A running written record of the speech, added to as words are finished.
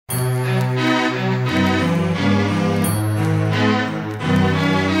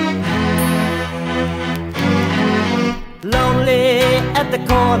at the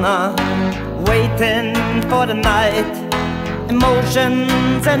corner, waiting for the night.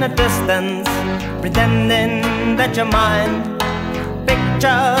 Emotions in the distance, pretending that you're mine.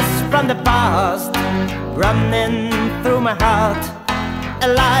 Pictures from the past, running through my heart. A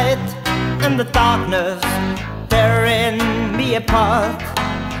light in the darkness, tearing me apart.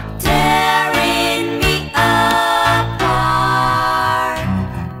 Tearing me apart.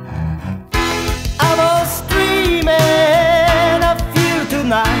 I was dreaming of you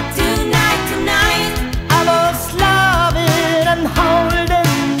tonight. Tonight, tonight. I was loving and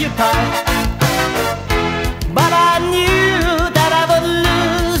holding you tight. But I knew that I would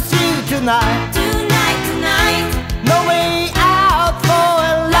lose you tonight. Tonight, tonight. No way out for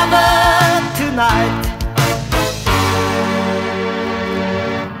a lover tonight.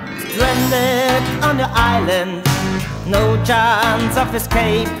 Stranded on your island, no chance of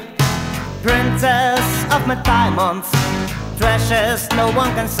escape. Princess of my diamonds, treasures no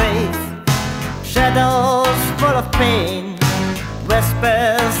one can save. Shadows full of pain,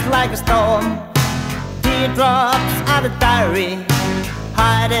 whispers like a storm. Teardrops are the diary,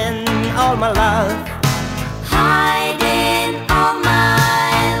 hiding all my love. Hiding all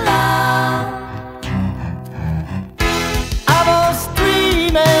my love. I was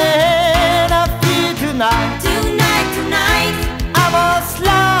dreaming of you tonight. Tonight, tonight. I was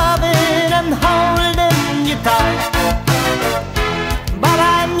loving and holding you tight. But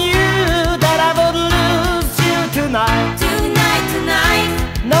I knew that I would lose you tonight. Tonight, tonight.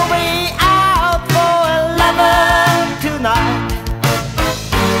 No way out for a lover tonight.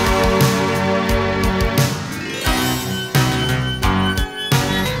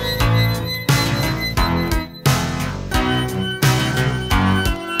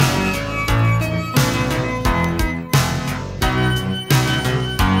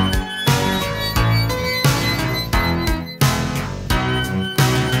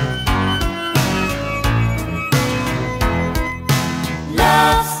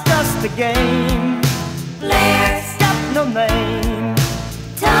 The game, Players, got no name.